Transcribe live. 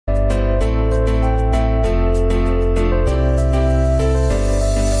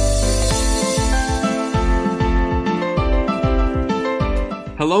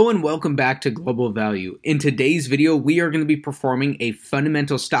Hello and welcome back to Global Value. In today's video, we are going to be performing a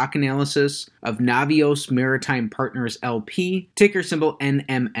fundamental stock analysis of Navios Maritime Partners LP, ticker symbol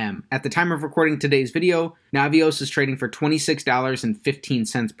NMM. At the time of recording today's video, Navios is trading for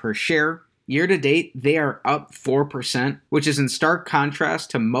 $26.15 per share. Year to date, they are up 4%, which is in stark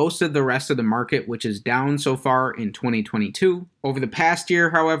contrast to most of the rest of the market, which is down so far in 2022. Over the past year,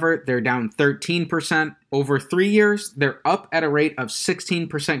 however, they're down 13%. Over 3 years, they're up at a rate of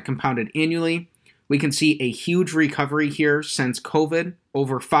 16% compounded annually. We can see a huge recovery here since COVID.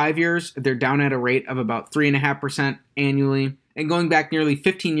 Over 5 years, they're down at a rate of about 3.5% annually. And going back nearly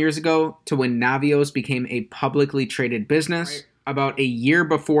 15 years ago to when Navios became a publicly traded business, about a year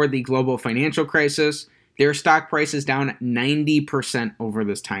before the global financial crisis, their stock price is down 90% over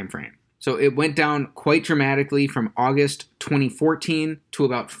this time frame. So it went down quite dramatically from August 2014 to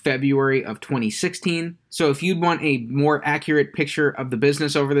about February of 2016. So if you'd want a more accurate picture of the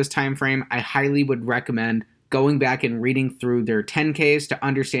business over this time frame, I highly would recommend going back and reading through their 10Ks to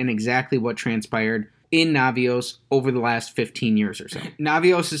understand exactly what transpired in Navios over the last 15 years or so.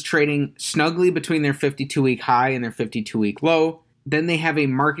 Navios is trading snugly between their 52-week high and their 52-week low. Then they have a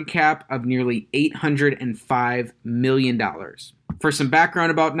market cap of nearly $805 million. For some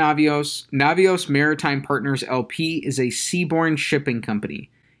background about Navios, Navios Maritime Partners LP is a seaborne shipping company.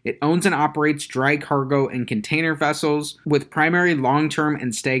 It owns and operates dry cargo and container vessels with primary long-term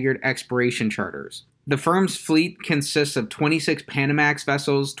and staggered expiration charters. The firm's fleet consists of 26 Panamax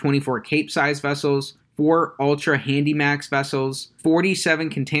vessels, 24 Capesize vessels, 4 Ultra Handymax vessels, 47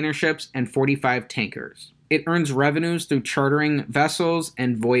 container ships, and 45 tankers. It earns revenues through chartering vessels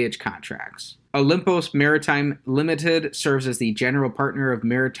and voyage contracts. Olympos Maritime Limited serves as the general partner of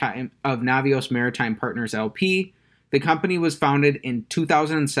Navios Maritime Partners LP. The company was founded in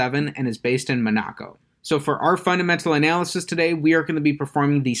 2007 and is based in Monaco. So for our fundamental analysis today, we are going to be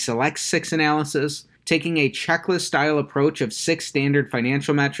performing the Select 6 analysis, taking a checklist-style approach of 6 standard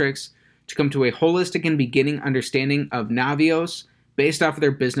financial metrics to come to a holistic and beginning understanding of Navios based off of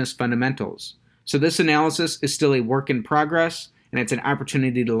their business fundamentals. So this analysis is still a work in progress, and it's an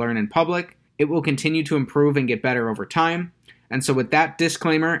opportunity to learn in public. It will continue to improve and get better over time. And so with that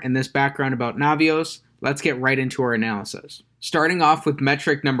disclaimer and this background about Navios, let's get right into our analysis. Starting off with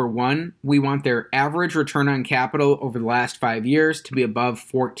metric number 1, we want their average return on capital over the last 5 years to be above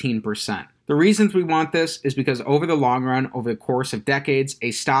 14%. The reasons we want this is because over the long run, over the course of decades,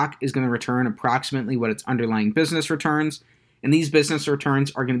 a stock is going to return approximately what its underlying business returns, and these business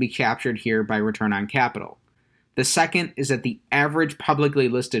returns are going to be captured here by return on capital. The second is that the average publicly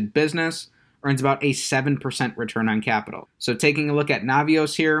listed business earns about a 7% return on capital. So taking a look at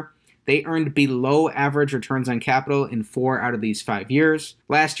Navios here, they earned below average returns on capital in 4 out of these 5 years.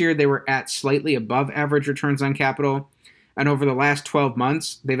 Last year, they were at slightly above average returns on capital. And over the last 12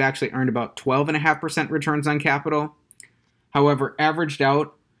 months, they've actually earned about 12.5% returns on capital. However, averaged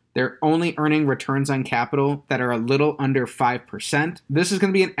out, they're only earning returns on capital that are a little under 5%. This is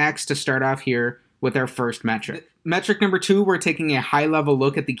going to be an X to start off here with our first metric. Metric number 2, we're taking a high-level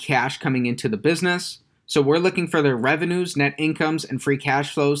look at the cash coming into the business. So we're looking for their revenues, net incomes, and free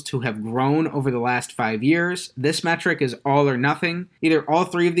cash flows to have grown over the last 5 years. This metric is all or nothing. Either all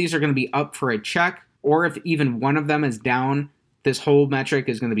 3 of these are going to be up for a check, or if even one of them is down, this whole metric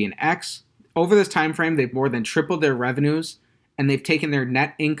is going to be an X. Over this time frame, they've more than tripled their revenues, and they've taken their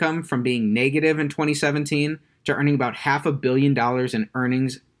net income from being negative in 2017 to earning about $500 million in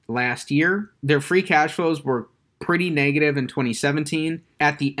earnings last year. Their free cash flows were pretty negative in 2017.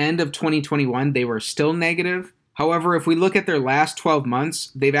 At the end of 2021, they were still negative. However, if we look at their last 12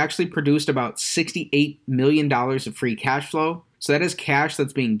 months, they've actually produced about $68 million of free cash flow. So that is cash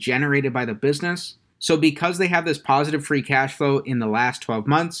that's being generated by the business. So because they have this positive free cash flow in the last 12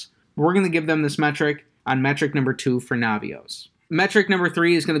 months, we're going to give them this metric on metric number 2 for Navios. Metric number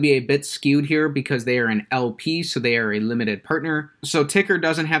 3 is going to be a bit skewed here because they are an LP, so they are a limited partner. So ticker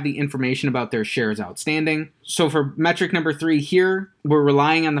doesn't have the information about their shares outstanding. So for metric number 3 here, we're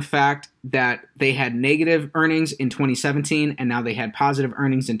relying on the fact that they had negative earnings in 2017 and now they had positive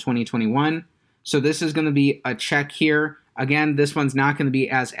earnings in 2021. So this is going to be a check here. Again, this one's not going to be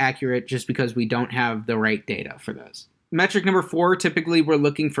as accurate just because we don't have the right data for this. Metric number 4, typically we're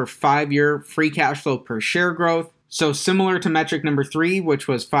looking for 5-year free cash flow per share growth. So similar to metric number 3, which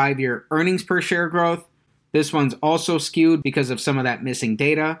was 5-year earnings per share growth, this one's also skewed because of some of that missing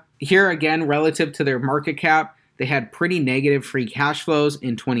data. Here again, relative to their market cap, they had pretty negative free cash flows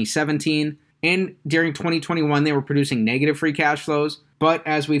in 2017. And during 2021, they were producing negative free cash flows. But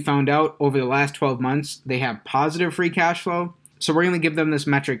as we found out over the last 12 months, they have positive free cash flow. So we're going to give them this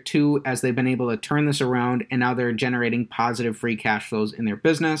metric 2 as they've been able to turn this around and now they're generating positive free cash flows in their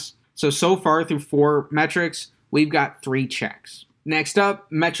business. So far through 4 metrics, we've got 3 checks. Next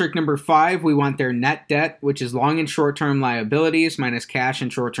up, metric number 5, we want their net debt, which is long and short-term liabilities minus cash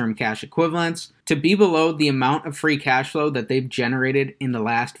and short-term cash equivalents, to be below the amount of free cash flow that they've generated in the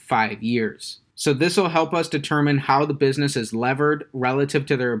last 5 years. So this will help us determine how the business is levered relative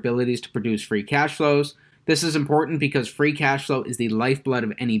to their abilities to produce free cash flows. This is important because free cash flow is the lifeblood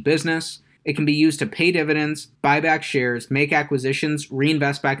of any business. It can be used to pay dividends, buy back shares, make acquisitions,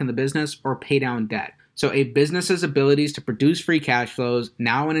 reinvest back in the business, or pay down debt. So a business's abilities to produce free cash flows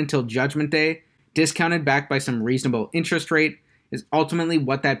now and until Judgment Day, discounted back by some reasonable interest rate, is ultimately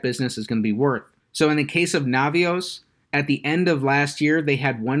what that business is going to be worth. So in the case of Navios, at the end of last year, they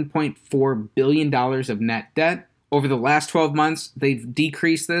had $1.4 billion of net debt. Over the last 12 months, they've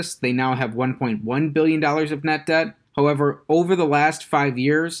decreased this. They now have $1.1 billion of net debt. However, over the last 5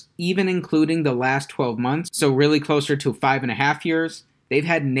 years, even including the last 12 months, so really closer to 5.5 years, they've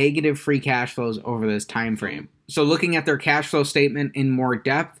had negative free cash flows over this time frame. So looking at their cash flow statement in more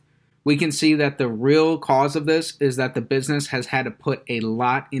depth, we can see that the real cause of this is that the business has had to put a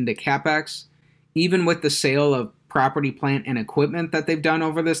lot into CapEx. Even with the sale of property, plant, and equipment that they've done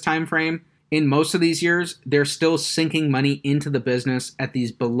over this time frame, in most of these years, they're still sinking money into the business at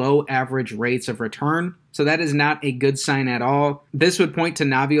these below average rates of return. So that is not a good sign at all. This would point to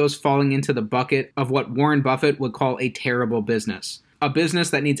Navios falling into the bucket of what Warren Buffett would call a terrible business. A business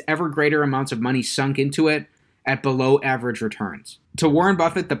that needs ever greater amounts of money sunk into it at below average returns. To Warren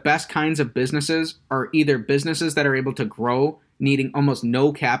Buffett, the best kinds of businesses are either businesses that are able to grow, needing almost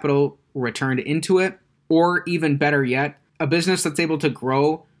no capital returned into it, or even better yet, a business that's able to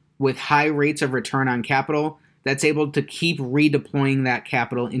grow with high rates of return on capital, that's able to keep redeploying that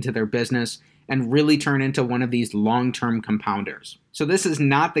capital into their business and really turn into one of these long-term compounders. So this is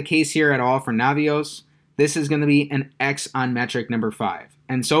not the case here at all for Navios. This is going to be an X on metric number 5.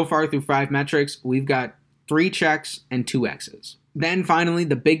 And so far through 5 metrics, we've got 3 checks and 2 X's. Then finally,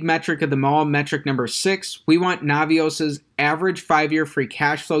 the big metric of them all, metric number 6, we want Navios' average 5-year free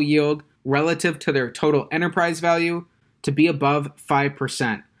cash flow yield relative to their total enterprise value to be above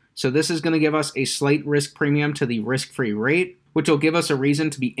 5%. So this is going to give us a slight risk premium to the risk-free rate, which will give us a reason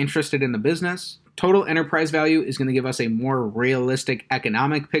to be interested in the business. Total enterprise value is going to give us a more realistic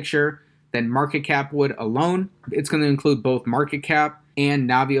economic picture than market cap would alone. It's going to include both market cap and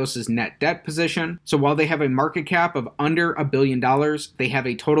Navios' net debt position. So while they have a market cap of under $1 billion, they have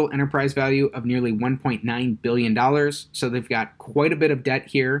a total enterprise value of nearly $1.9 billion. So they've got quite a bit of debt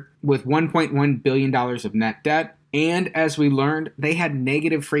here with $1.1 billion of net debt. And as we learned, they had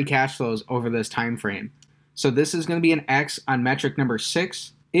negative free cash flows over this time frame. So this is going to be an X on metric number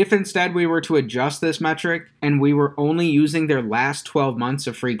 6. If instead we were to adjust this metric and we were only using their last 12 months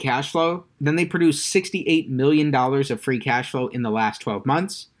of free cash flow, then they produced $68 million of free cash flow in the last 12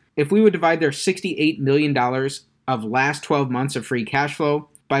 months. If we would divide their $68 million of last 12 months of free cash flow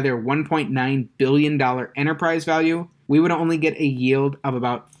by their $1.9 billion enterprise value, we would only get a yield of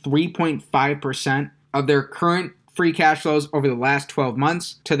about 3.5% of their current free cash flows over the last 12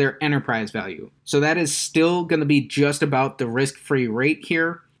 months to their enterprise value. So that is still going to be just about the risk-free rate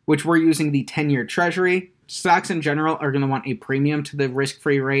here, which we're using the 10-year treasury. Stocks in general are going to want a premium to the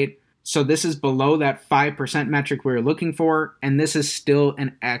risk-free rate. So this is below that 5% metric we were looking for, and this is still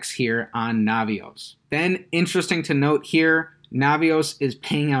an X here on Navios. Then, interesting to note here, Navios is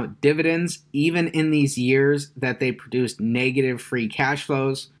paying out dividends even in these years that they produced negative free cash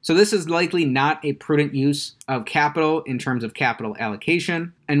flows. So this is likely not a prudent use of capital in terms of capital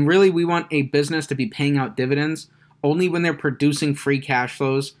allocation. And really, we want a business to be paying out dividends only when they're producing free cash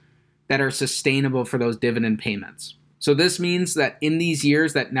flows that are sustainable for those dividend payments. So this means that in these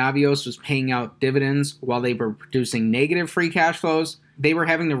years that Navios was paying out dividends while they were producing negative free cash flows, they were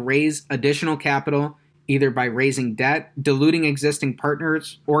having to raise additional capital either by raising debt, diluting existing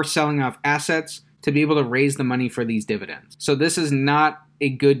partners, or selling off assets to be able to raise the money for these dividends. So this is not a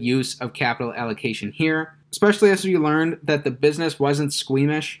good use of capital allocation here, especially as we learned that the business wasn't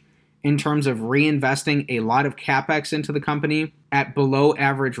squeamish in terms of reinvesting a lot of capex into the company at below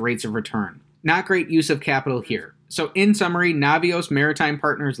average rates of return. Not great use of capital here. So in summary, Navios Maritime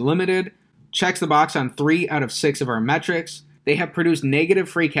Partners Limited checks the box on 3 out of 6 of our metrics. They have produced negative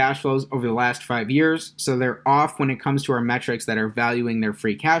free cash flows over the last 5 years, so they're off when it comes to our metrics that are valuing their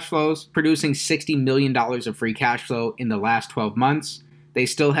free cash flows, producing $60 million of free cash flow in the last 12 months. They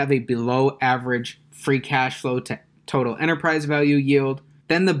still have a below average free cash flow to total enterprise value yield.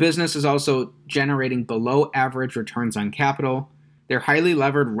 Then the business is also generating below average returns on capital. They're highly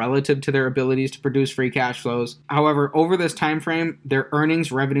levered relative to their abilities to produce free cash flows. However, over this time frame, their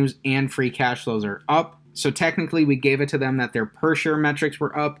earnings, revenues, and free cash flows are up. So technically, we gave it to them that their per share metrics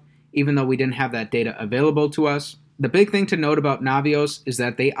were up, even though we didn't have that data available to us. The big thing to note about Navios is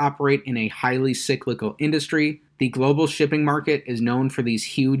that they operate in a highly cyclical industry. The global shipping market is known for these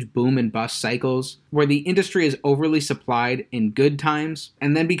huge boom and bust cycles, where the industry is overly supplied in good times,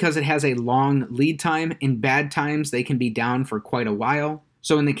 and then because it has a long lead time, in bad times they can be down for quite a while.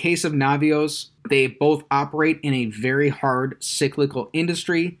 So in the case of Navios, they both operate in a very hard cyclical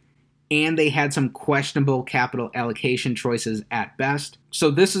industry, and they had some questionable capital allocation choices at best. So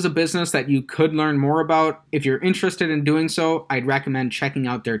this is a business that you could learn more about. If you're interested in doing so, I'd recommend checking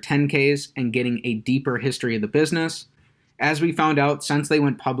out their 10Ks and getting a deeper history of the business. As we found out, since they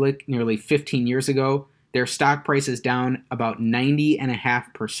went public nearly 15 years ago, their stock price is down about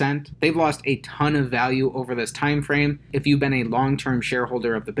 90.5%. They've lost a ton of value over this time frame if you've been a long-term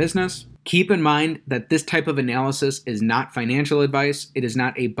shareholder of the business. Keep in mind that this type of analysis is not financial advice. It is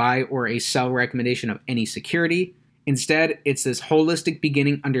not a buy or a sell recommendation of any security. Instead, it's this holistic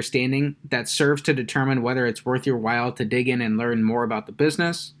beginning understanding that serves to determine whether it's worth your while to dig in and learn more about the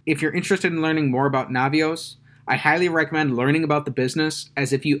business. If you're interested in learning more about Navios, I highly recommend learning about the business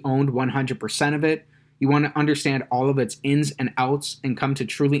as if you owned 100% of it. You want to understand all of its ins and outs and come to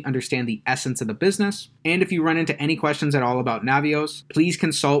truly understand the essence of the business. And if you run into any questions at all about Navios, please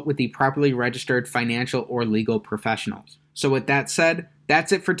consult with the properly registered financial or legal professionals. So with that said,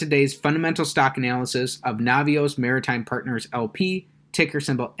 that's it for today's fundamental stock analysis of Navios Maritime Partners LP, ticker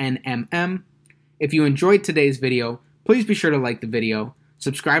symbol NMM. If you enjoyed today's video, please be sure to like the video,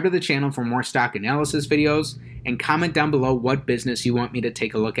 subscribe to the channel for more stock analysis videos, and comment down below what business you want me to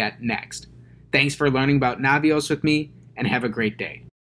take a look at next. Thanks for learning about Navios with me, and have a great day.